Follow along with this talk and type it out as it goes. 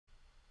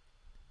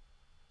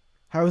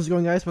How's it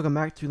going, guys? Welcome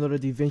back to another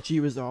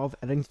Davinci Resolve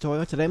editing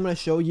tutorial. Today I'm going to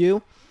show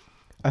you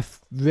a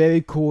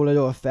very cool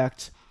little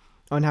effect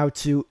on how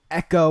to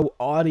echo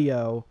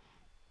audio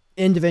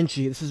in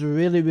Davinci. This is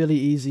really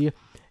easy,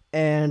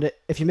 and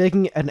if you're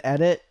making an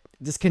edit,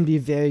 this can be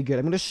very good.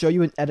 I'm going to show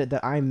you an edit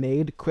that I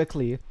made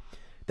quickly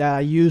that I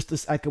used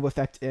this echo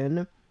effect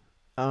in,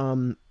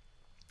 and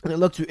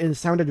it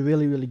sounded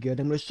really good.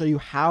 I'm going to show you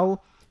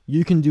how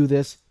you can do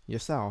this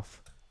yourself.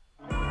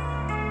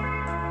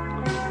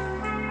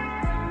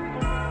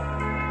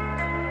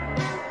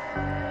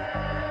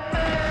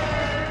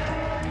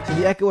 So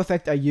the echo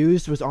effect I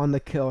used was on the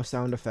kill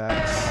sound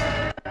effects.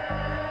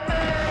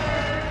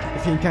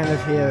 If you can kind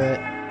of hear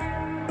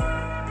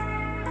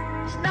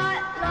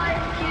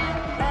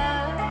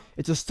it.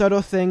 It's a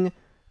subtle thing,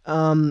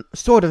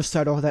 sort of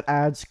subtle, that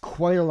adds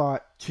quite a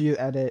lot to your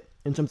edit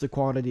in terms of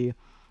quality,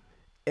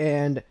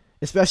 and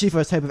especially for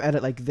a type of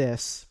edit like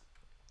this.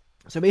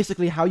 So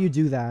basically how you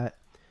do that,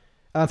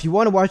 if you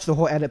want to watch the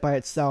whole edit by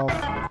itself,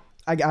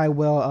 I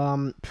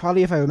will,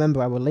 probably if I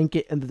remember, I will link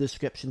it in the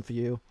description for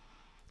you.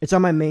 It's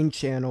on my main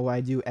channel where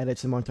I do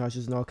edits and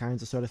montages and all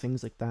kinds of sort of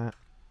things like that.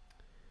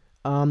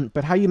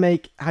 But how you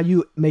make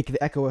the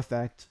echo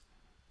effect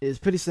is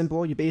pretty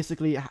simple. You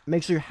basically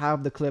make sure you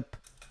have the clip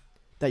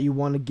that you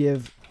want to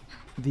give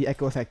the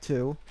echo effect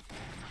to,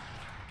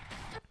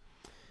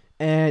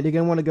 and you're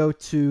gonna want to go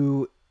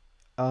to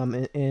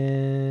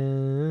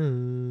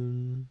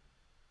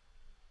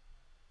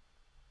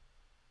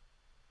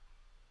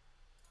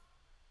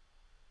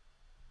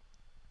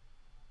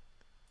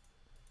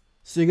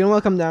So you're going to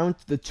want to come down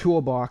to the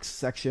toolbox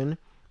section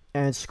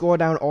and scroll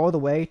down all the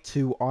way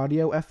to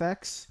audio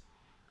effects,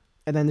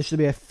 and then there should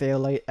be a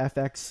Fairlight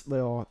FX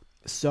little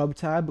sub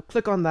tab.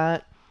 Click on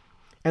that,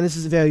 and this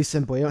is very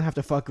simple. You don't have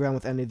to fuck around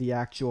with any of the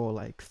actual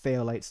like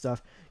Fairlight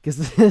stuff,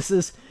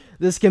 because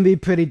this can be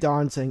pretty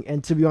daunting.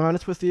 And to be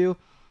honest with you,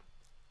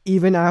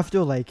 even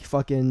after like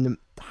fucking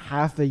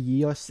half a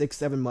year,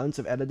 6-7 months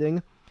of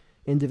editing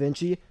in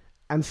Davinci,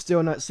 I'm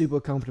still not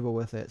super comfortable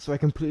with it. So I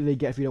completely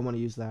get if you don't want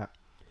to use that.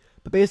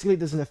 But basically,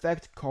 there's an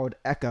effect called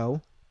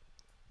echo.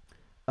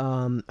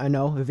 I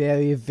know,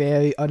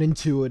 very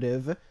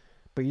unintuitive,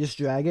 but you just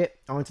drag it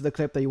onto the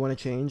clip that you want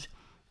to change.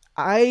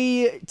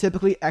 I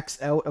typically X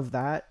out of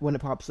that when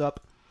it pops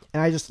up,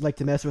 and I just like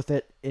to mess with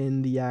it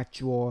in the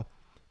actual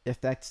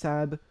effects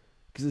tab,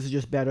 because this is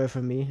just better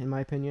for me, in my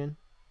opinion.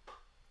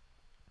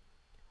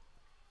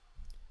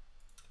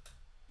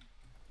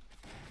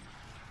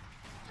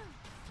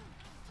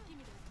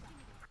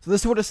 So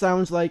this is what it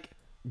sounds like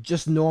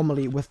just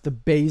normally with the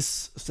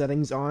bass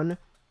settings on,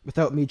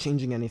 without me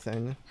changing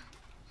anything.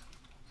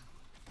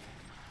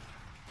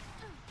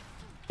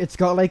 It's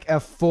got like a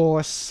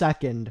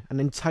 4-second,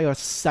 an entire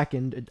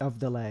second of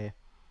delay.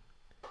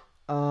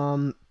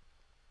 And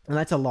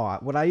that's a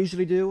lot. What I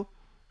usually do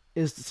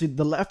is, see,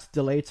 the left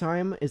delay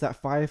time is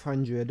at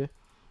 500.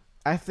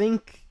 I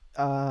think,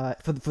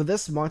 for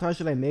this montage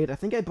that I made, I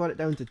think I brought it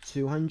down to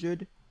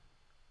 200.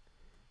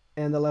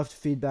 And the left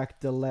feedback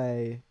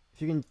delay,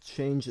 you can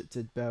change it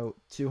to about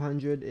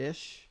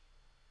 200-ish.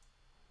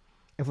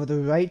 And for the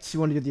right, you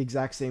want to do the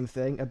exact same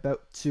thing,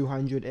 about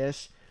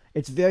 200-ish.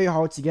 It's very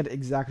hard to get it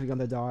exactly on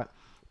the dot.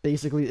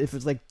 Basically, if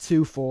it's like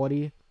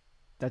 240,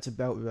 that's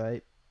about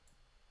right.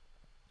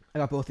 I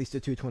got both these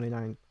to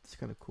 229. It's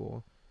kind of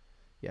cool.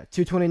 Yeah,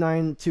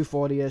 229,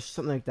 240-ish,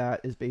 something like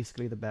that is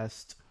basically the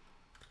best.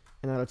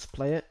 And now let's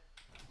play it.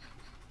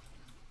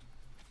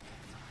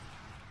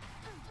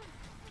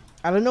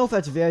 I don't know if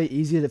that's very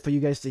easy for you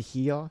guys to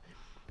hear,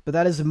 but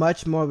that is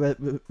much more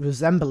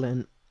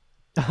resemblant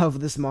of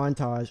this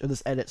montage, or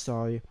this edit,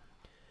 sorry.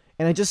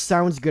 And it just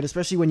sounds good,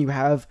 especially when you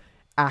have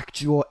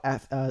actual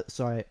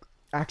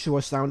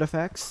sound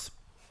effects.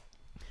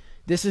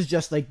 This is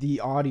just like the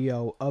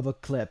audio of a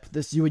clip.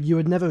 This you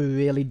would never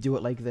really do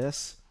it like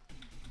this.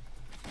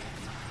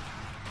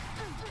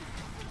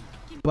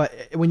 But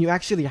when you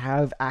actually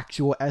have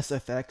actual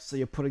SFX, so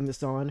you're putting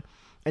this on,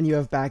 and you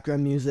have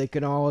background music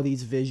and all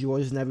these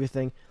visuals and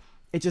everything,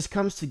 it just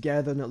comes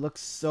together and it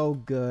looks so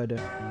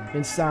good.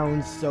 It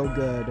sounds so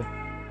good.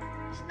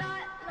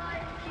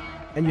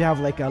 And you have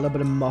like a little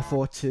bit of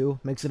muffle too,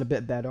 makes it a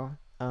bit better.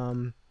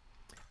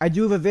 I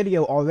do have a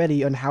video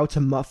already on how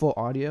to muffle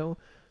audio,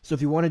 so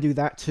if you want to do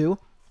that too,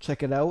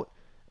 check it out.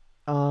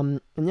 And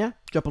yeah,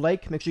 drop a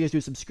like, make sure you guys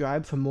do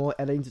subscribe for more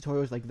editing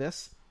tutorials like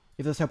this.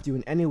 If this helped you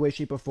in any way,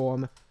 shape, or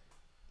form,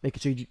 make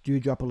sure you do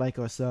drop a like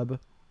or a sub.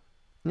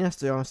 Yeah,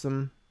 stay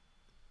awesome,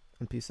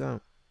 and peace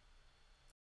out.